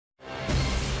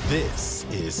This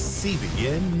is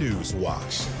CBN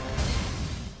NewsWatch.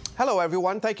 Hello,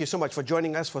 everyone. Thank you so much for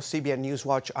joining us for CBN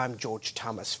NewsWatch. I'm George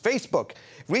Thomas. Facebook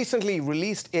recently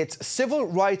released its civil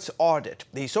rights audit.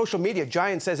 The social media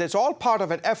giant says it's all part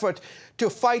of an effort to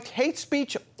fight hate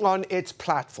speech on its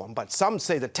platform. But some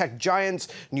say the tech giant's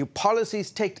new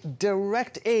policies take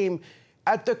direct aim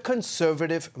at the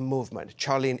conservative movement.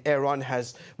 Charlene Aaron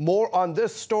has more on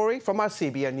this story from our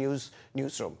CBN News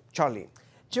newsroom. Charlene.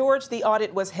 George, the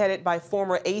audit was headed by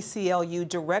former ACLU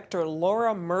Director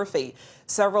Laura Murphy.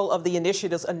 Several of the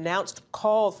initiatives announced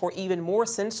called for even more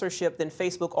censorship than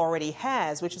Facebook already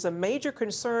has, which is a major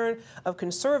concern of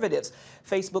conservatives.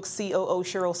 Facebook COO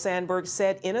Sheryl Sandberg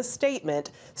said in a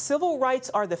statement, "Civil rights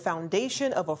are the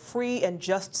foundation of a free and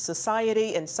just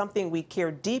society and something we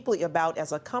care deeply about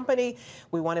as a company.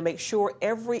 We want to make sure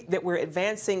that we're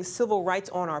advancing civil rights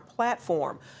on our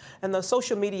platform." And the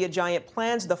social media giant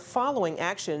plans the following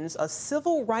actions: a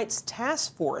civil rights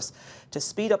task force to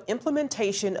speed up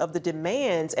implementation of the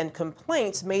demands and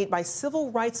complaints made by civil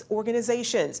rights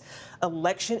organizations.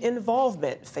 Election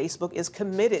involvement. Facebook is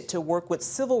committed to work with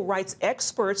civil rights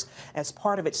experts as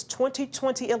part of its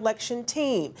 2020 election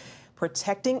team.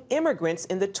 Protecting immigrants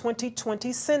in the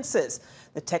 2020 census.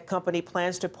 The tech company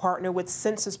plans to partner with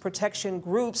census protection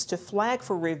groups to flag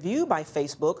for review by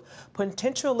Facebook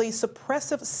potentially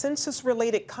suppressive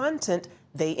census-related content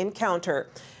they encounter.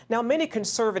 Now, many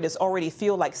conservatives already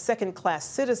feel like second-class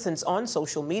citizens on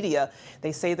social media.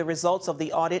 They say the results of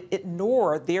the audit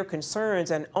ignore their concerns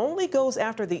and only goes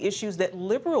after the issues that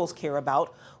liberals care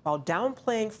about while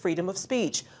downplaying freedom of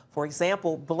speech. For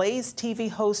example, Blaze TV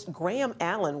host Graham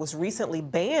Allen was recently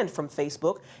banned from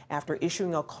Facebook after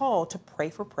issuing a call to pray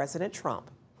for President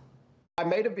Trump. I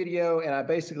made a video and I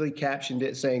basically captioned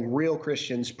it saying, "Real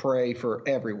Christians pray for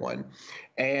everyone."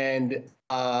 And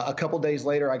a couple days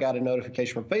later, I got a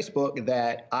notification from Facebook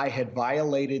that I had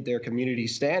violated their community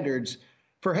standards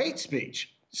for hate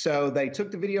speech. So they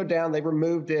took the video down, they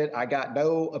removed it. I got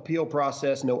no appeal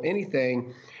process, no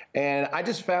anything. And I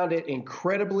just found it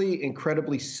incredibly,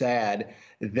 incredibly sad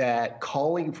that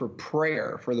calling for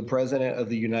prayer for the President of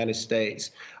the United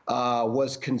States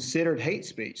was considered hate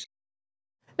speech.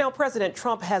 Now, President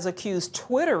Trump has accused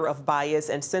Twitter of bias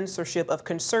and censorship of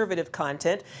conservative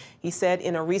content. He said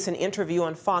in a recent interview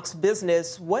on Fox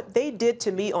Business, "What they did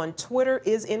to me on Twitter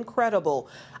is incredible.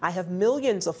 I have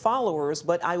millions of followers,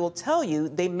 but I will tell you,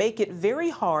 they make it very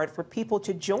hard for people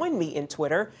to join me in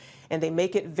Twitter, and they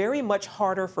make it very much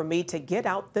harder for me to get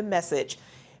out the message."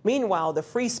 Meanwhile, the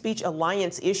Free Speech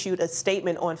Alliance issued a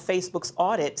statement on Facebook's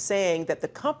audit saying that the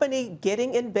company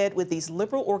getting in bed with these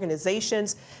liberal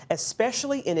organizations,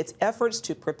 especially in its efforts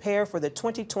to prepare for the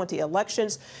 2020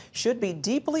 elections, should be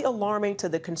deeply alarming to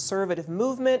the conservative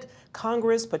movement,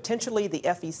 Congress, potentially the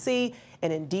FEC,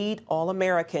 and indeed all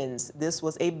Americans. This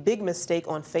was a big mistake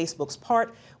on Facebook's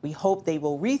part. We hope they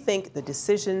will rethink the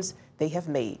decisions they have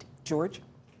made. George?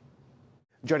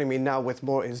 Joining me now with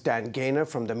more is Dan Gaynor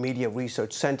from the Media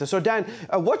Research Center. So, Dan,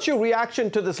 what's your reaction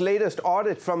to this latest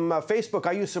audit from Facebook?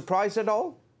 Are you surprised at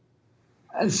all?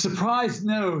 Surprised,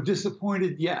 no.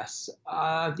 Disappointed, yes.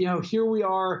 Here we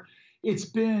are. It's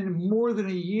been more than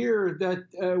a year that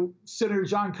Senator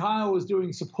John Kyle was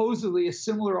doing supposedly a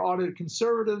similar audit of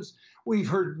conservatives. We've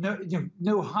heard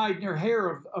no hide nor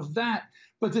hair of that.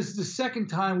 But this is the second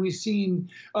time we've seen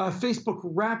Facebook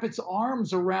wrap its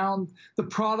arms around the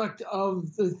product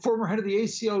of the former head of the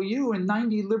ACLU and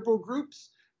 90 liberal groups,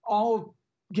 all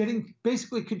getting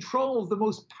basically control of the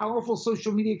most powerful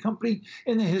social media company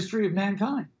in the history of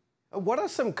mankind. What are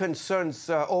some concerns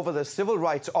over the civil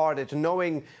rights audit,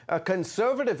 knowing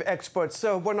conservative experts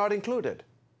were not included?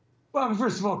 Well,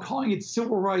 first of all, calling it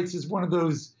civil rights is one of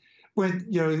those one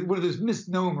of those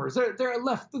misnomers. They're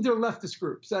leftist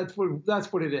groups. That's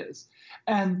what it is.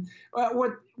 And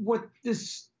what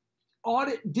this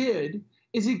audit did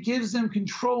is it gives them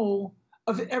control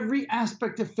of every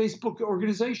aspect of Facebook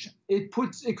organization. It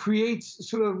creates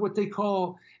sort of what they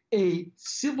call a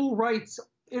civil rights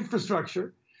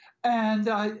infrastructure, and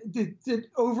the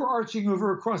overarching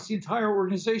across the entire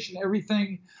organization,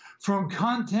 everything from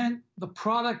content, the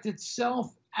product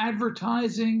itself,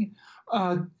 advertising,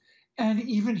 and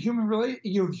even human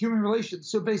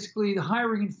relations. So basically, the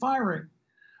hiring and firing.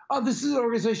 This is an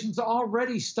organization that's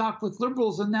already stocked with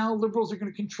liberals, and now liberals are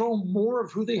going to control more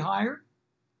of who they hire.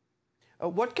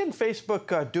 What can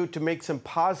Facebook do to make some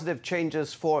positive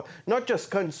changes for not just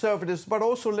conservatives, but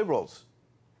also liberals?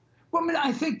 Well, I mean,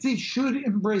 I think they should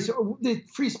embrace the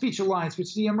Free Speech Alliance,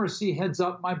 which the MRC heads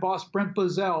up. My boss, Brent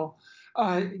Bozell,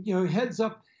 heads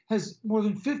up, has more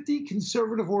than 50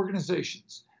 conservative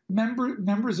organizations.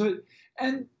 members of it.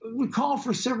 And we call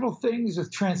for several things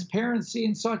of transparency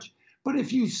and such. But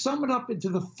if you sum it up into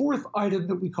the fourth item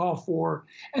that we call for,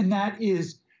 and that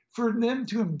is for them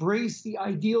to embrace the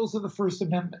ideals of the First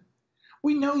Amendment.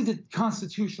 We know that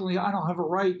constitutionally, I don't have a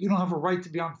right, you don't have a right to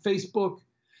be on Facebook.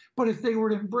 But if they were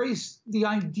to embrace the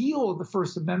ideal of the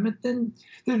First Amendment,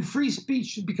 then free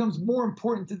speech becomes more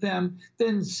important to them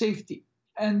than safety.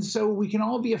 And so we can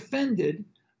all be offended,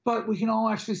 but we can all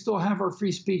actually still have our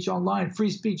free speech online,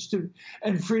 free speech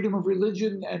and freedom of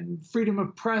religion and freedom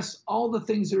of press, all the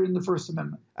things that are in the First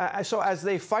Amendment. So as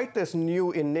they fight this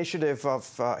new initiative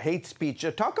of hate speech,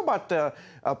 talk about the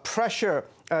pressure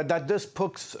that this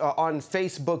puts on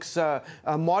Facebook's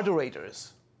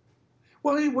moderators.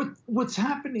 Well, what's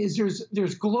happened is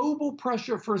there's global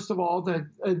pressure, first of all, that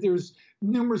there's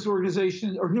numerous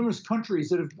organizations or numerous countries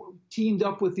that have teamed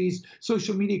up with these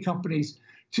social media companies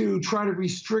to try to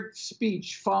restrict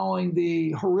speech following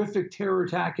the horrific terror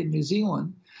attack in New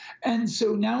Zealand. And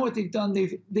so now what they've done,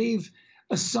 they've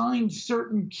assigned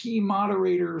certain key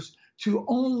moderators to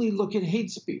only look at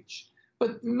hate speech.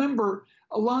 But remember,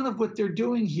 a lot of what they're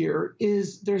doing here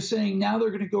is they're saying now they're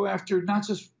going to go after not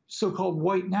just so-called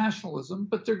white nationalism,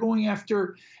 but they're going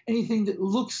after anything that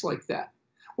looks like that.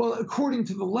 Well, according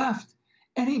to the left,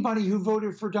 anybody who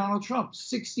voted for Donald Trump,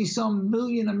 60-some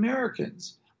million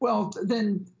Americans, well,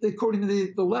 then, according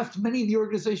to the left, many of the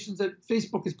organizations that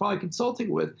Facebook is probably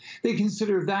consulting with, they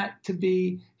consider that to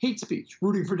be hate speech,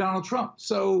 rooting for Donald Trump.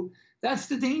 So that's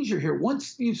the danger here.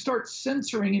 Once you start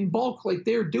censoring in bulk like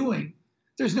they're doing,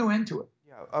 there's no end to it.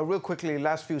 Yeah, real quickly,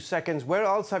 last few seconds, where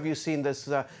else have you seen this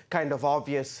kind of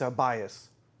obvious bias?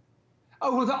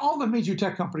 Oh, well, all the major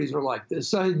tech companies are like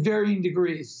this, in varying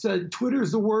degrees.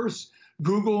 Twitter's the worst.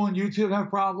 Google and YouTube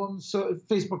have problems. So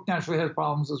Facebook naturally has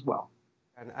problems as well.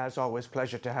 And as always,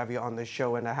 pleasure to have you on the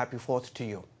show, and a happy 4th to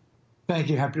you. Thank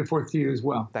you. Happy 4th to you as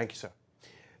well. Thank you, sir.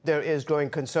 There is growing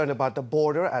concern about the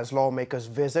border as lawmakers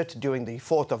visit during the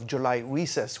 4th of July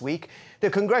recess week. The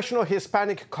Congressional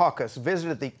Hispanic Caucus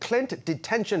visited the Clint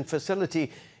Detention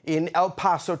Facility in El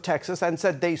Paso, Texas, and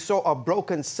said they saw a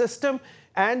broken system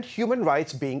and human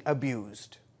rights being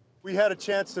abused. We had a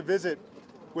chance to visit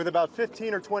with about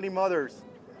 15 or 20 mothers,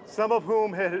 some of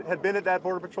whom had been at that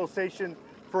Border Patrol station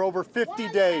for over 50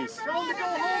 days.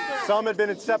 Some had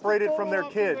been separated from their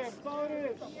kids.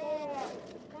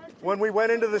 When we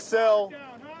went into the cell,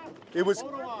 it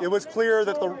was clear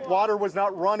that the water was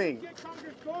not running.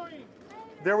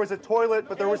 There was a toilet,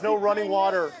 but there was no running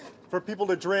water for people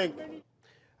to drink.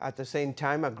 At the same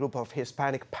time, a group of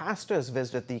Hispanic pastors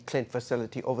visited the Clint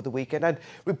facility over the weekend and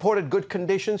reported good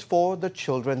conditions for the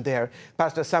children there.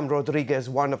 Pastor Sam Rodriguez,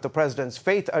 one of the president's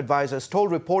faith advisors,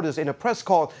 told reporters in a press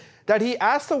call that he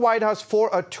asked the White House for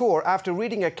a tour after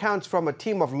reading accounts from a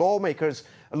team of lawyers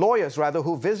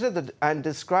who visited and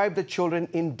described the children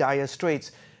in dire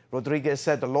straits. Rodriguez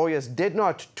said the lawyers did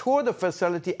not tour the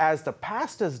facility as the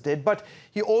pastors did, but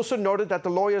he also noted that the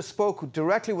lawyers spoke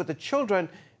directly with the children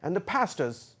and the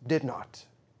pastors did not.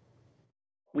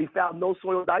 We found no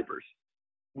soiled diapers,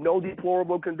 no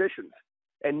deplorable conditions,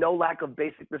 and no lack of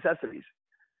basic necessities.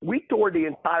 We toured the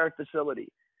entire facility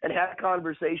and had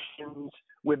conversations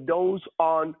with those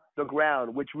on the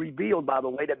ground, which revealed, by the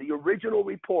way, that the original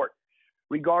report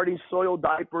regarding soiled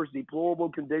diapers, deplorable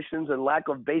conditions, and lack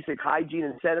of basic hygiene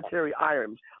and sanitary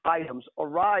items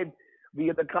arrived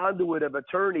via the conduit of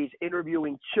attorneys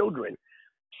interviewing children,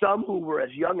 some who were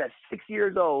as young as 6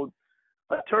 years old,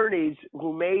 attorneys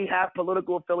who may have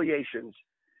political affiliations.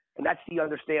 And that's the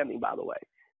understanding, by the way.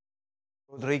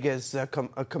 Rodriguez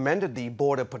commended the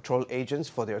Border Patrol agents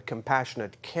for their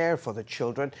compassionate care for the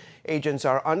children. Agents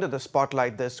are under the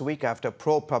spotlight this week after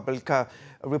ProPublica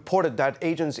reported that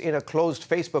agents in a closed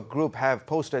Facebook group have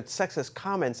posted sexist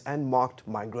comments and mocked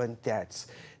migrant dads.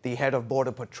 The head of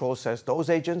Border Patrol says those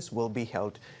agents will be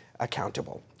held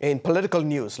accountable. In political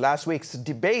news, last week's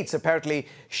debates apparently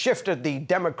shifted the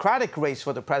Democratic race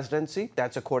for the presidency.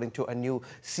 That's according to a new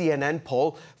CNN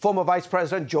poll. Former Vice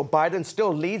President Joe Biden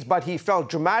still leads, but he fell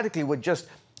dramatically with just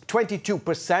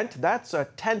 22%. That's a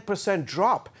 10%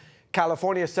 drop.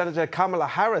 California Senator Kamala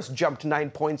Harris jumped 9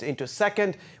 points into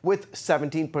second with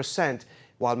 17%,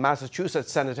 while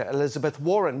Massachusetts Senator Elizabeth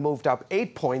Warren moved up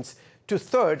 8 points to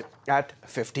third at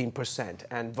 15%.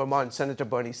 And Vermont Senator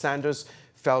Bernie Sanders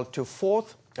fell to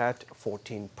fourth at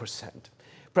 14%.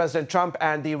 President Trump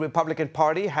and the Republican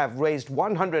Party have raised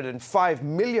 $105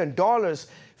 million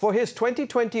for his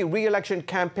 2020 re-election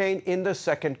campaign in the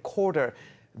second quarter.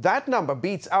 That number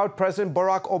beats out President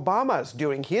Barack Obama's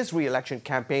during his re-election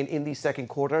campaign in the second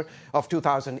quarter of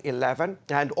 2011.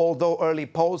 And although early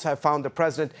polls have found the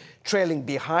president trailing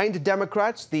behind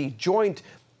Democrats, the joint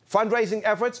Fundraising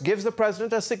efforts gives the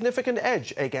president a significant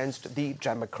edge against the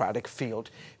Democratic field.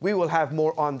 We will have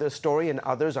more on this story and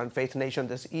others on Faith Nation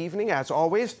this evening. As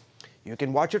always, you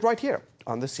can watch it right here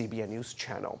on the CBN News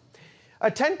channel. A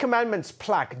Ten Commandments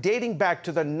plaque dating back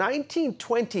to the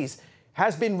 1920s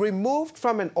has been removed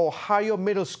from an Ohio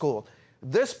middle school.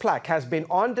 This plaque has been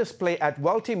on display at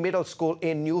Welty Middle School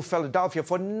in New Philadelphia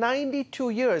for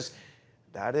 92 years.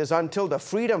 That is until the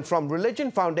Freedom from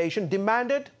Religion Foundation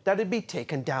demanded that it be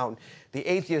taken down. The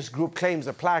atheist group claims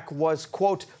the plaque was,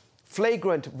 quote,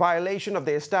 flagrant violation of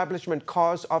the establishment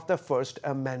clause of the First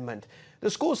Amendment.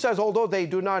 The school says although they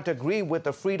do not agree with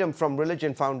the Freedom from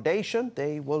Religion Foundation,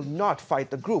 they will not fight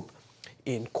the group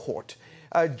in court.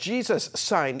 A Jesus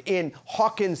sign in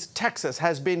Hawkins, Texas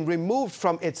has been removed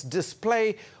from its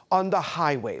display on the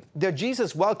highway. The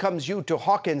Jesus Welcomes You to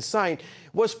Hawkins sign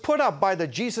was put up by the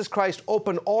Jesus Christ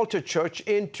Open Altar Church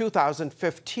in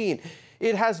 2015.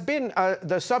 It has been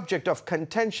the subject of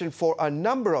contention for a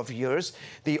number of years.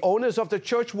 The owners of the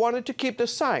church wanted to keep the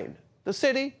sign. The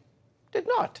city did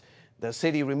not. The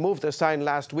city removed the sign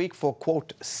last week for,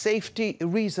 quote, safety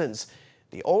reasons.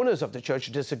 The owners of the church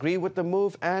disagree with the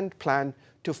move and plan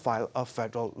to file a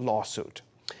federal lawsuit.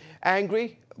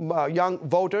 Angry young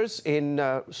protesters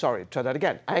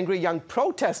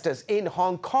in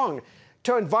Hong Kong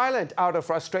turned violent out of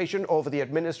frustration over the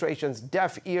administration's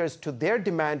deaf ears to their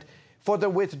demand for the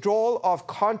withdrawal of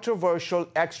controversial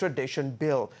extradition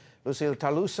bill. Lucille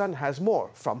Talusan has more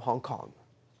from Hong Kong.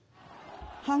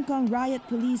 Hong Kong riot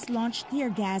police launched tear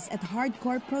gas at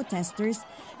hardcore protesters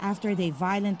after they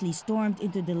violently stormed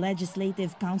into the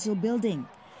Legislative Council building.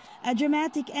 A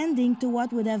dramatic ending to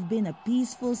what would have been a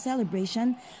peaceful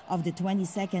celebration of the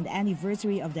 22nd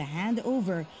anniversary of the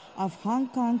handover of Hong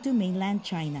Kong to mainland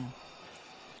China.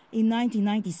 In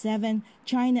 1997,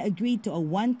 China agreed to a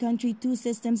one-country,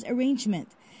 two-systems arrangement,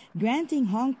 granting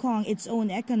Hong Kong its own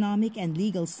economic and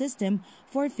legal system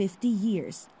for 50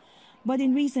 years. But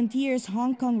in recent years,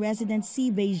 Hong Kong residents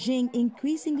see Beijing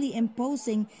increasingly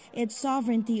imposing its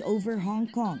sovereignty over Hong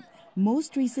Kong,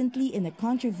 most recently in a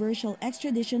controversial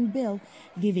extradition bill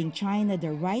giving China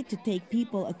the right to take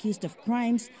people accused of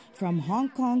crimes from Hong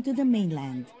Kong to the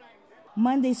mainland.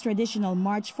 Monday's traditional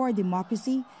March for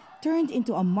Democracy turned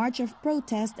into a march of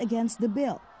protest against the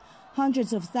bill.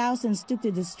 Hundreds of thousands took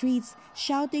to the streets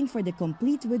shouting for the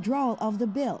complete withdrawal of the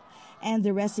bill and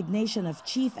the resignation of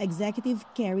Chief Executive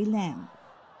Carrie Lam.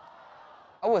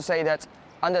 I would say that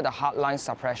under the hardline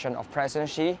suppression of President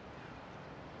Xi,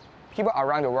 people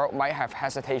around the world might have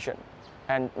hesitation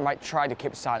and might try to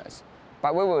keep silence.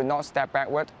 But we will not step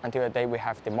backward until the day we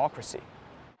have democracy.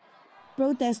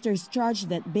 Protesters charged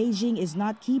that Beijing is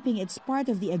not keeping its part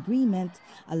of the agreement,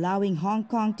 allowing Hong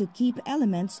Kong to keep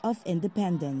elements of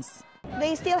independence.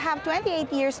 They still have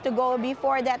 28 years to go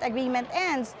before that agreement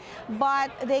ends, but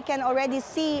they can already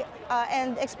see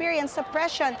and experience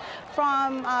suppression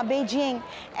from Beijing.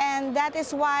 And that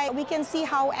is why we can see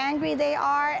how angry they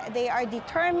are. They are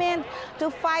determined to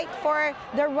fight for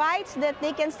the rights that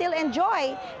they can still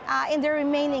enjoy in the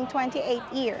remaining 28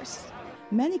 years.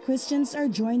 Many Christians are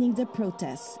joining the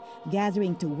protests,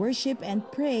 gathering to worship and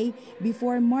pray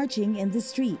before marching in the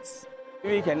streets.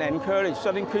 We can encourage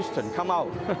certain Christians to come out.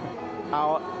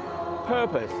 Our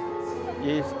purpose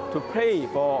is to pray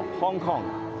for Hong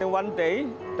Kong. And one day,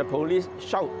 the police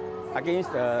shout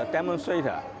against the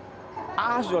demonstrator,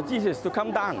 ask your Jesus to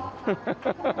come down.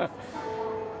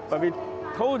 But we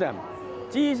told them,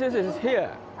 Jesus is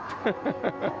here.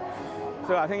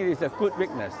 So I think it is a good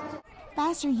witness.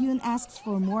 Pastor Yoon asks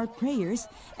for more prayers,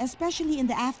 especially in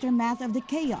the aftermath of the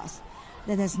chaos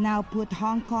that has now put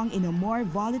Hong Kong in a more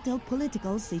volatile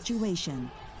political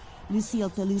situation. Lucille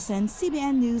Talusan,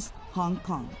 CBN News, Hong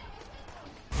Kong.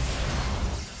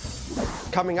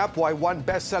 Coming up, why one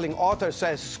best-selling author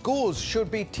says schools should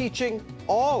be teaching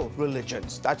all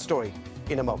religions. That story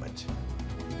in a moment.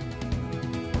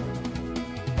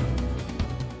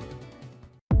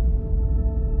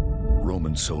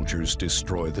 Roman soldiers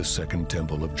destroy the Second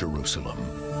Temple of Jerusalem.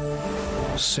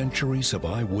 Centuries of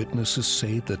eyewitnesses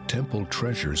say the temple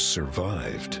treasures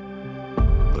survived.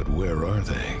 But where are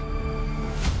they?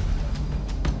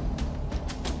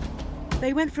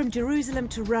 They went from Jerusalem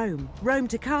to Rome, Rome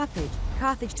to Carthage,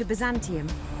 Carthage to Byzantium.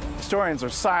 Historians are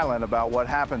silent about what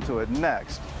happened to it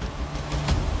next.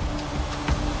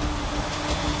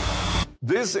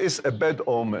 This is a bad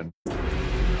omen.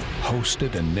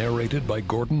 Hosted and narrated by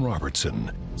Gordon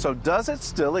Robertson. So does it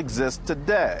still exist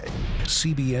today?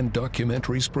 CBN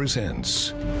Documentaries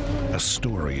presents a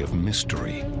story of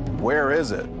mystery. Where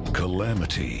is it?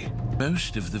 Calamity.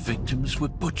 Most of the victims were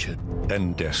butchered.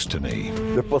 And destiny.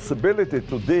 The possibility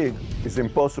to dig is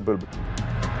impossible.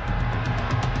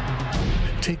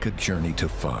 Take a journey to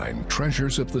find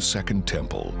Treasures of the Second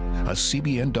Temple, a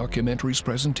CBN Documentaries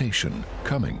presentation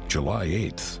coming July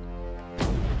 8th.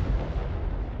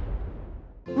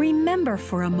 Remember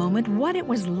for a moment what it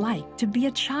was like to be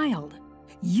a child.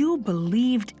 You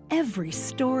believed every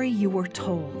story you were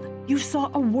told. You saw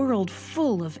a world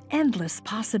full of endless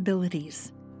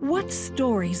possibilities. What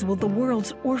stories will the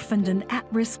world's orphaned and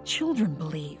at-risk children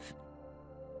believe?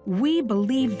 We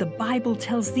believe the Bible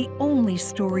tells the only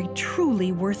story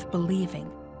truly worth believing.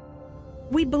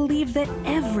 We believe that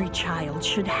every child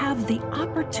should have the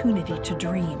opportunity to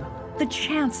dream, the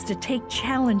chance to take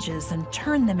challenges and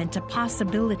turn them into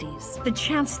possibilities, the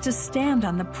chance to stand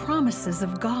on the promises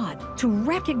of God, to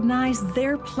recognize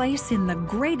their place in the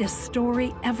greatest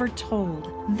story ever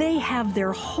told. They have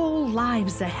their whole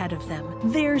lives ahead of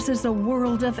them. Theirs is a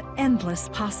world of endless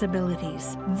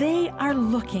possibilities. They are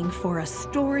looking for a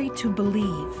story to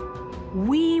believe.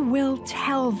 We will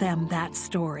tell them that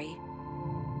story.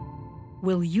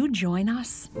 Will you join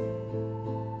us?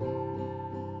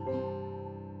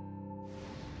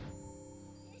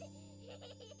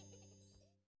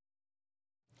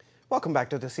 Welcome back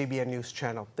to the CBN News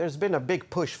Channel. There's been a big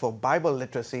push for Bible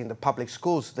literacy in the public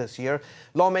schools this year.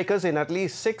 Lawmakers in at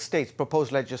least 6 states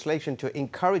proposed legislation to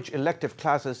encourage elective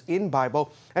classes in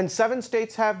Bible, and 7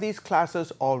 states have these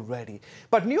classes already.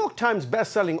 But New York Times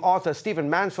best-selling author Stephen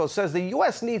Mansfield says the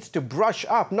U.S. needs to brush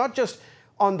up not just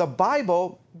on the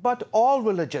Bible, but all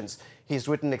religions. He's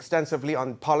written extensively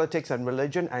on politics and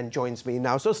religion and joins me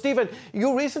now. So, Stephen,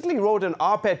 you recently wrote an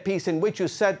op-ed piece in which you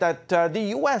said that the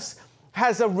U.S.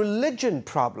 has a religion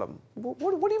problem. What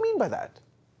do you mean by that?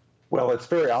 Well, it's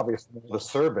very obvious from the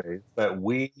surveys that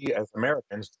we as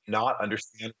Americans do not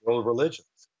understand world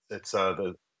religions. It's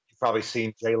you've probably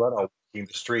seen Jay Leno walking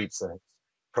the streets and his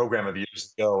program of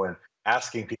years ago and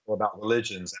asking people about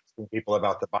religions, asking people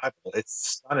about the Bible. It's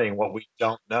stunning what we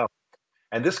don't know.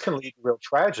 And this can lead to real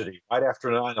tragedy. Right after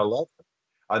 9/11,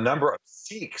 a number of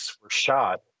Sikhs were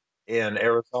shot in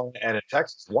Arizona and in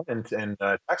Texas. One in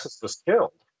Texas was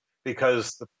killed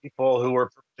because the people who were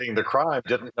perpetrating the crime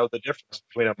didn't know the difference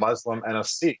between a Muslim and a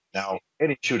Sikh. Now,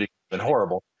 any shooting has been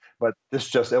horrible, but this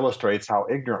just illustrates how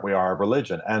ignorant we are of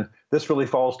religion. And this really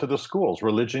falls to the schools.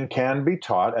 Religion can be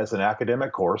taught as an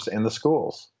academic course in the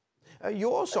schools.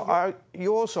 You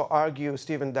also argue,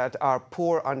 Stephen, that our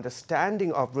poor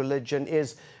understanding of religion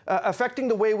is affecting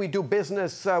the way we do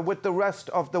business with the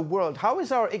rest of the world. How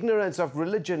is our ignorance of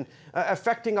religion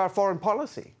affecting our foreign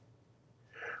policy?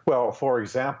 Well, for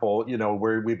example,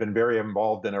 we've been very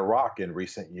involved in Iraq in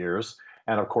recent years.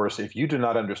 And of course, if you do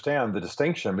not understand the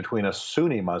distinction between a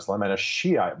Sunni Muslim and a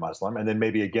Shiite Muslim, and then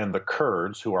maybe again the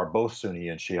Kurds, who are both Sunni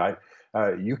and Shiite,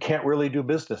 you can't really do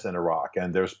business in Iraq.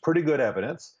 And there's pretty good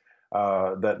evidence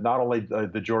that not only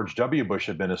the George W. Bush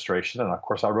administration, and of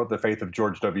course I wrote The Faith of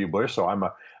George W. Bush, so I'm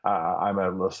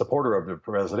a supporter of the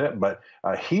president, but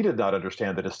he did not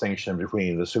understand the distinction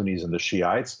between the Sunnis and the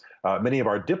Shiites. Many of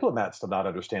our diplomats did not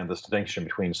understand the distinction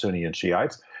between Sunni and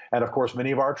Shiites. And of course,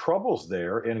 many of our troubles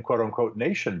there in quote unquote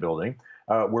nation building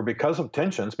were because of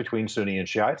tensions between Sunni and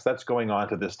Shiites. That's going on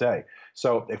to this day.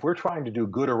 So if we're trying to do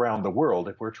good around the world,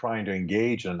 if we're trying to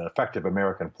engage in an effective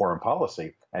American foreign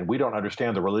policy, and we don't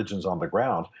understand the religions on the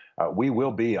ground, we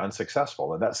will be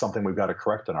unsuccessful. And that's something we've got to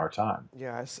correct in our time.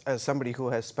 Yeah, as somebody who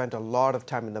has spent a lot of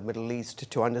time in the Middle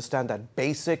East, to understand that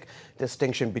basic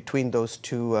distinction between those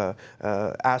two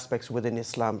aspects within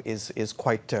Islam is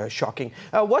quite shocking.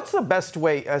 What's the best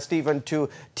way, Stephen, to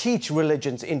teach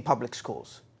religions in public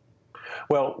schools?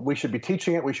 Well, we should be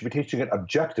teaching it. We should be teaching it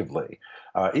objectively.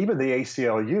 Even the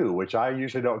ACLU, which I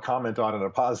usually don't comment on in a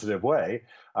positive way,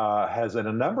 has in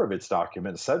a number of its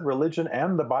documents said religion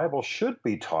and the Bible should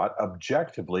be taught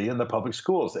objectively in the public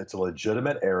schools. It's a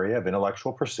legitimate area of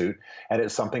intellectual pursuit, and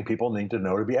it's something people need to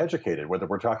know to be educated, whether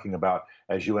we're talking about,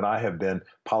 as you and I have been,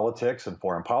 politics and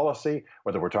foreign policy,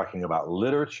 whether we're talking about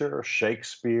literature,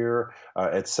 Shakespeare,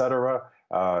 etc.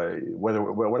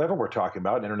 Whatever we're talking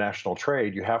about, international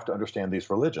trade, you have to understand these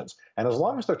religions. And as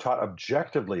long as they're taught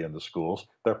objectively in the schools,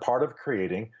 they're part of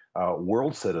creating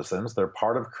world citizens. They're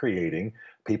part of creating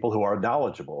people who are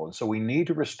knowledgeable. And so we need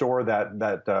to restore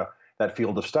that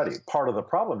field of study. Part of the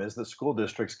problem is that school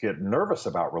districts get nervous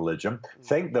about religion,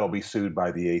 think they'll be sued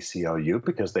by the ACLU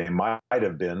because they might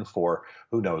have been for,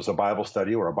 who knows, a Bible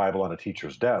study or a Bible on a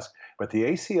teacher's desk. But the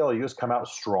ACLU has come out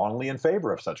strongly in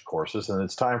favor of such courses, and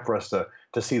it's time for us to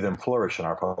see them flourish in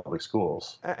our public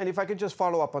schools. And if I could just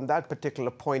follow up on that particular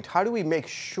point, how do we make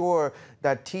sure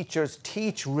that teachers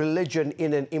teach religion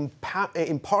in an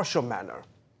impartial manner?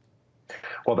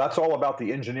 Well, that's all about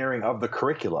the engineering of the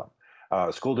curriculum.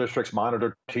 School districts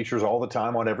monitor teachers all the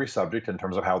time on every subject in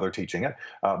terms of how they're teaching it.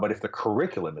 But if the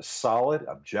curriculum is solid,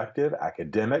 objective,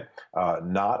 academic,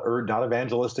 not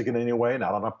evangelistic in any way,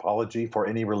 not an apology for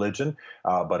any religion,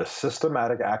 but a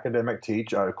systematic academic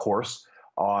course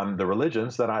on the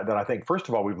religions, then I think, first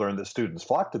of all, we've learned that students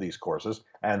flock to these courses.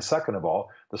 And second of all,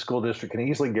 the school district can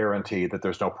easily guarantee that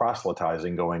there's no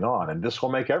proselytizing going on. And this will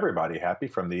make everybody happy,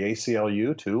 from the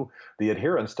ACLU to the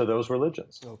adherents to those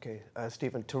religions. Okay,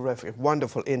 Stephen, terrific,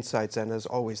 wonderful insights. And as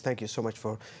always, thank you so much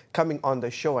for coming on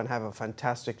the show, and have a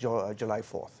fantastic July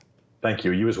 4th. Thank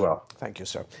you. You as well. Thank you,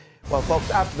 sir. Well, folks,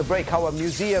 after the break, how a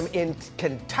museum in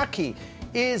Kentucky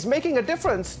is making a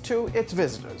difference to its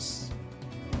visitors.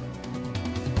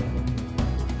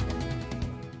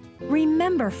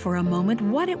 Remember for a moment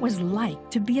what it was like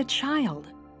to be a child.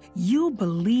 You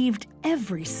believed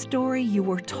every story you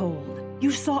were told. You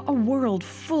saw a world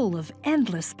full of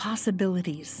endless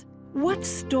possibilities. What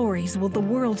stories will the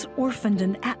world's orphaned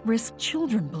and at-risk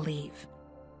children believe?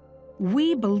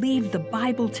 We believe the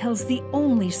Bible tells the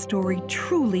only story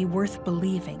truly worth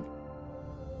believing.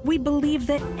 We believe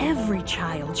that every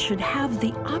child should have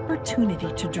the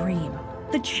opportunity to dream,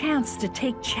 the chance to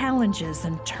take challenges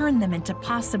and turn them into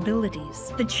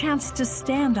possibilities, the chance to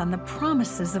stand on the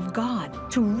promises of God,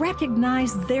 to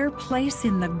recognize their place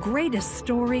in the greatest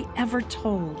story ever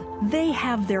told. They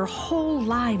have their whole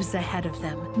lives ahead of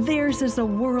them. Theirs is a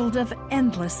world of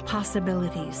endless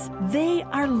possibilities. They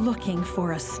are looking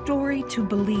for a story to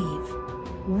believe.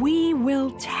 We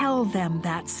will tell them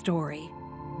that story.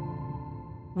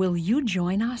 Will you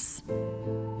join us?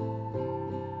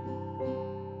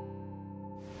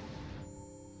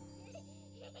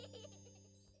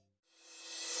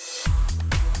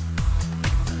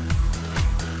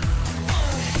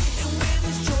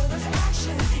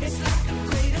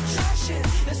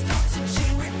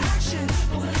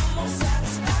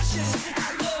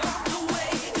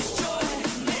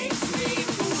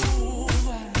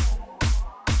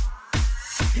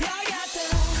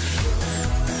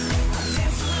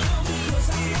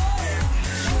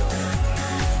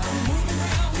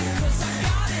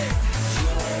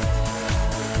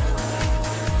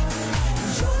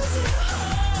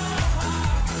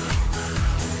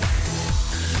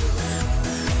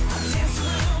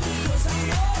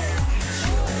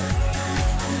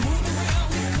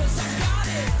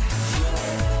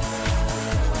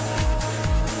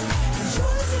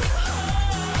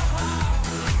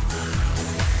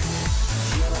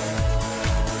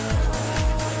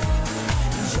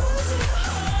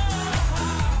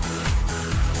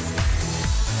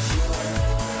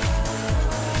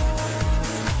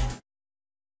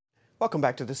 Welcome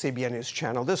back to the CBN News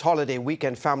Channel. This holiday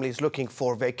weekend, families looking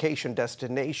for a vacation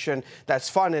destination that's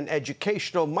fun and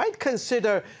educational might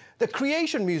consider the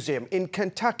Creation Museum in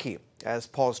Kentucky. As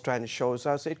Paul Strand shows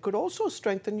us, it could also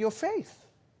strengthen your faith.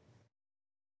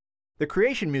 The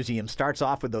Creation Museum starts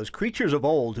off with those creatures of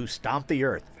old who stomped the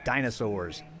earth,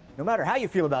 dinosaurs. No matter how you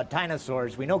feel about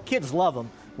dinosaurs, we know kids love them,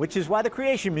 which is why the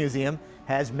Creation Museum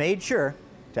has made sure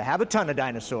to have a ton of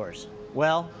dinosaurs.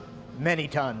 Well, many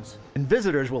tons. And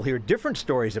visitors will hear different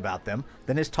stories about them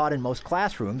than is taught in most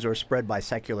classrooms or spread by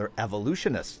secular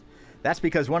evolutionists. That's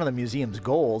because one of the museum's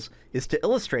goals is to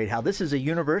illustrate how this is a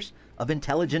universe of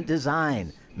intelligent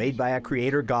design made by a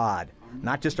creator God,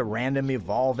 not just a random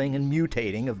evolving and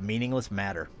mutating of meaningless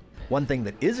matter. One thing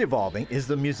that is evolving is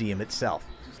the museum itself.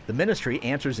 The ministry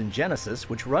Answers in Genesis,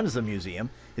 which runs the museum,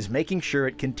 is making sure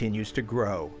it continues to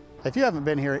grow. If you haven't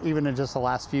been here even in just the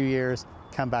last few years,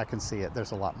 come back and see it.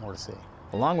 There's a lot more to see.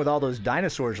 Along with all those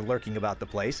dinosaurs lurking about the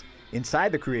place,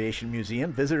 inside the Creation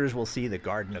Museum, visitors will see the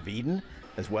Garden of Eden,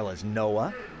 as well as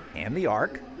Noah and the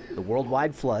Ark, the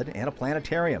worldwide flood, and a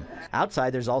planetarium.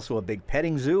 Outside, there's also a big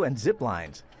petting zoo and zip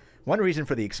lines. One reason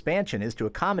for the expansion is to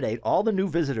accommodate all the new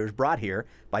visitors brought here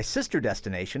by sister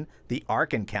destination, the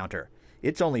Ark Encounter.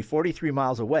 It's only 43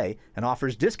 miles away and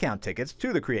offers discount tickets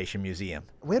to the Creation Museum.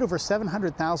 We had over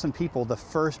 700,000 people the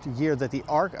first year that the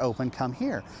Ark opened come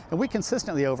here. And we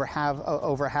consistently have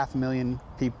over 500,000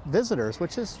 visitors,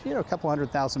 which is, a couple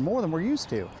 100,000 more than we're used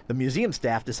to. The museum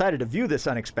staff decided to view this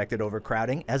unexpected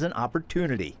overcrowding as an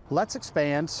opportunity. Let's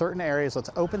expand certain areas, let's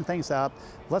open things up,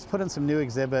 let's put in some new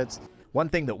exhibits. One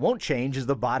thing that won't change is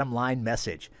the bottom line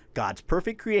message. God's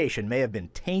perfect creation may have been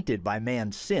tainted by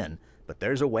man's sin, but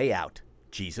there's a way out.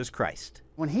 Jesus Christ.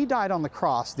 When he died on the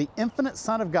cross, the infinite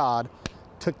Son of God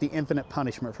took the infinite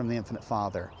punishment from the infinite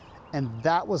Father. And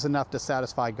that was enough to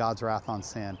satisfy God's wrath on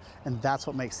sin. And that's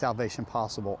what makes salvation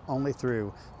possible, only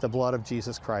through the blood of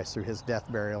Jesus Christ, through his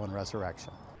death, burial, and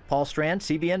resurrection. Paul Strand,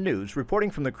 CBN News, reporting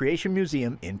from the Creation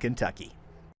Museum in Kentucky.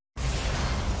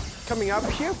 Coming up,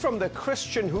 hear from the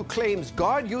Christian who claims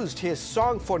God used his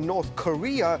song for North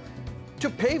Korea to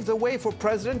pave the way for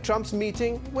President Trump's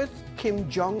meeting with Kim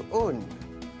Jong-un.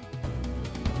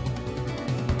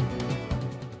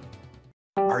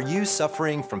 Are you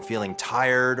suffering from feeling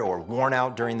tired or worn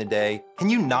out during the day? Can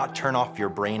you not turn off your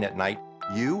brain at night?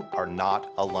 You are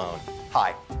not alone.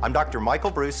 Hi, I'm Dr.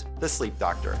 Michael Bruce, the Sleep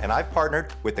Doctor, and I've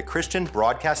partnered with the Christian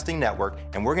Broadcasting Network,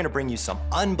 and we're going to bring you some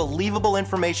unbelievable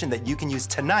information that you can use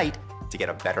tonight to get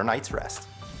a better night's rest.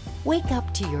 Wake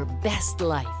up to your best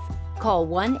life. Call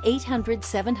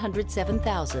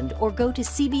 1-800-700-7000 or go to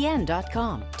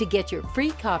CBN.com to get your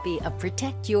free copy of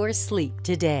Protect Your Sleep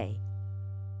today.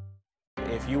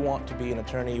 If you want to be an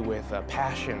attorney with a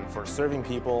passion for serving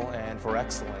people and for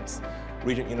excellence,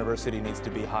 Regent University needs to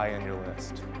be high on your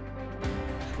list.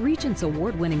 Regent's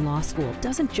award-winning law school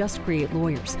doesn't just create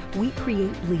lawyers. We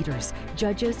create leaders,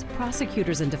 judges,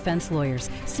 prosecutors and defense lawyers,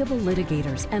 civil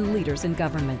litigators, and leaders in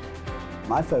government.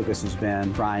 My focus has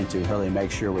been trying to really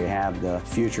make sure we have the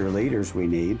future leaders we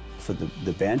need for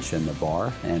the bench and the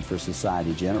bar and for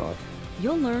society generally.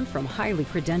 You'll learn from highly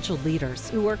credentialed leaders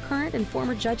who are current and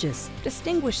former judges,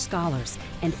 distinguished scholars,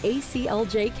 and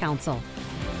ACLJ counsel.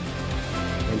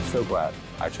 I'm so glad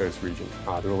I chose Regent.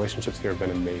 The relationships here have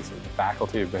been amazing. The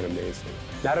faculty have been amazing.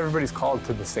 Not everybody's called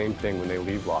to the same thing when they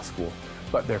leave law school,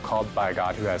 but they're called by a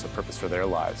God who has a purpose for their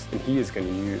lives, and He is going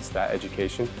to use that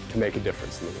education to make a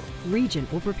difference in the world. Regent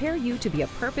will prepare you to be a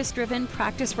purpose-driven,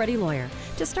 practice-ready lawyer.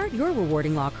 To start your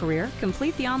rewarding law career,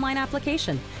 complete the online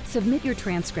application, submit your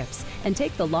transcripts, and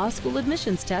take the law school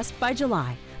admissions test by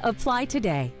July. Apply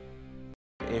today.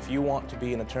 If you want to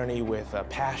be an attorney with a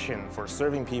passion for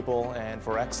serving people and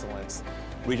for excellence,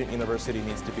 Regent University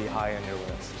needs to be high on your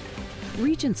list.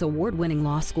 Regent's award-winning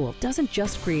law school doesn't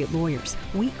just create lawyers.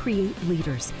 We create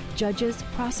leaders, judges,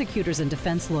 prosecutors and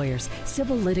defense lawyers,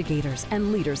 civil litigators,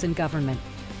 and leaders in government.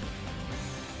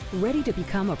 Ready to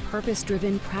become a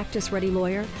purpose-driven, practice-ready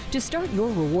lawyer? To start your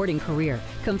rewarding career,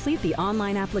 complete the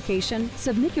online application,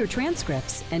 submit your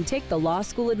transcripts, and take the law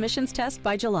school admissions test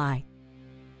by July.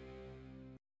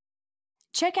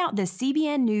 Check out the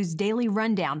CBN News Daily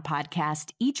Rundown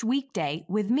podcast each weekday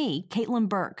with me, Caitlin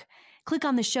Burke. Click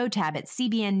on the show tab at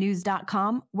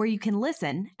cbnnews.com where you can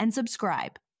listen and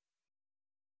subscribe.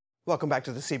 Welcome back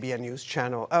to the CBN News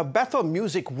channel. A Bethel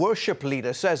music worship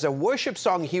leader says a worship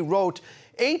song he wrote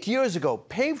 8 years ago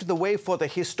paved the way for the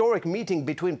historic meeting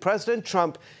between President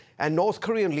Trump and North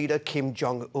Korean leader Kim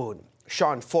Jong-un.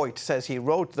 Sean Foyt says he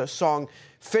wrote the song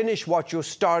Finish What You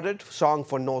Started, song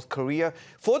for North Korea,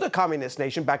 for the communist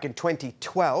nation back in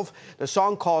 2012. The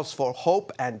song calls for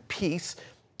hope and peace.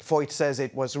 Foyt says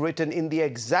it was written in the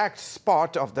exact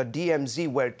spot of the DMZ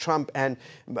where Trump and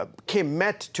Kim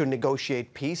met to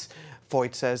negotiate peace.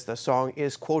 Foyt says the song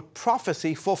is, quote,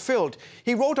 prophecy fulfilled.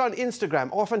 He wrote on Instagram,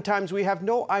 oftentimes we have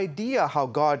no idea how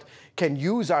God can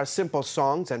use our simple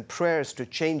songs and prayers to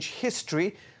change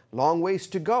history. Long ways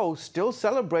to go, still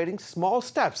celebrating small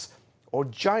steps or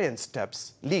giant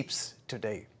steps, leaps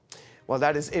today. Well,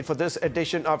 that is it for this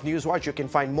edition of NewsWatch. You can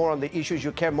find more on the issues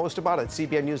you care most about at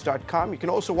cbnnews.com. You can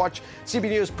also watch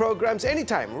CBN News programs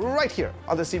anytime right here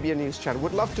on the CBN News channel.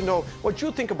 Would love to know what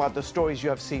you think about the stories you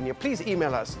have seen here. Please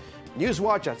email us,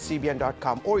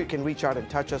 newswatch@cbn.com, or you can reach out and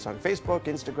touch us on Facebook,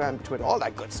 Instagram, Twitter, all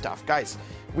that good stuff. Guys,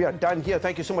 we are done here.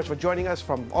 Thank you so much for joining us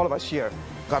from all of us here.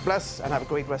 God bless and have a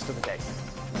great rest of the day.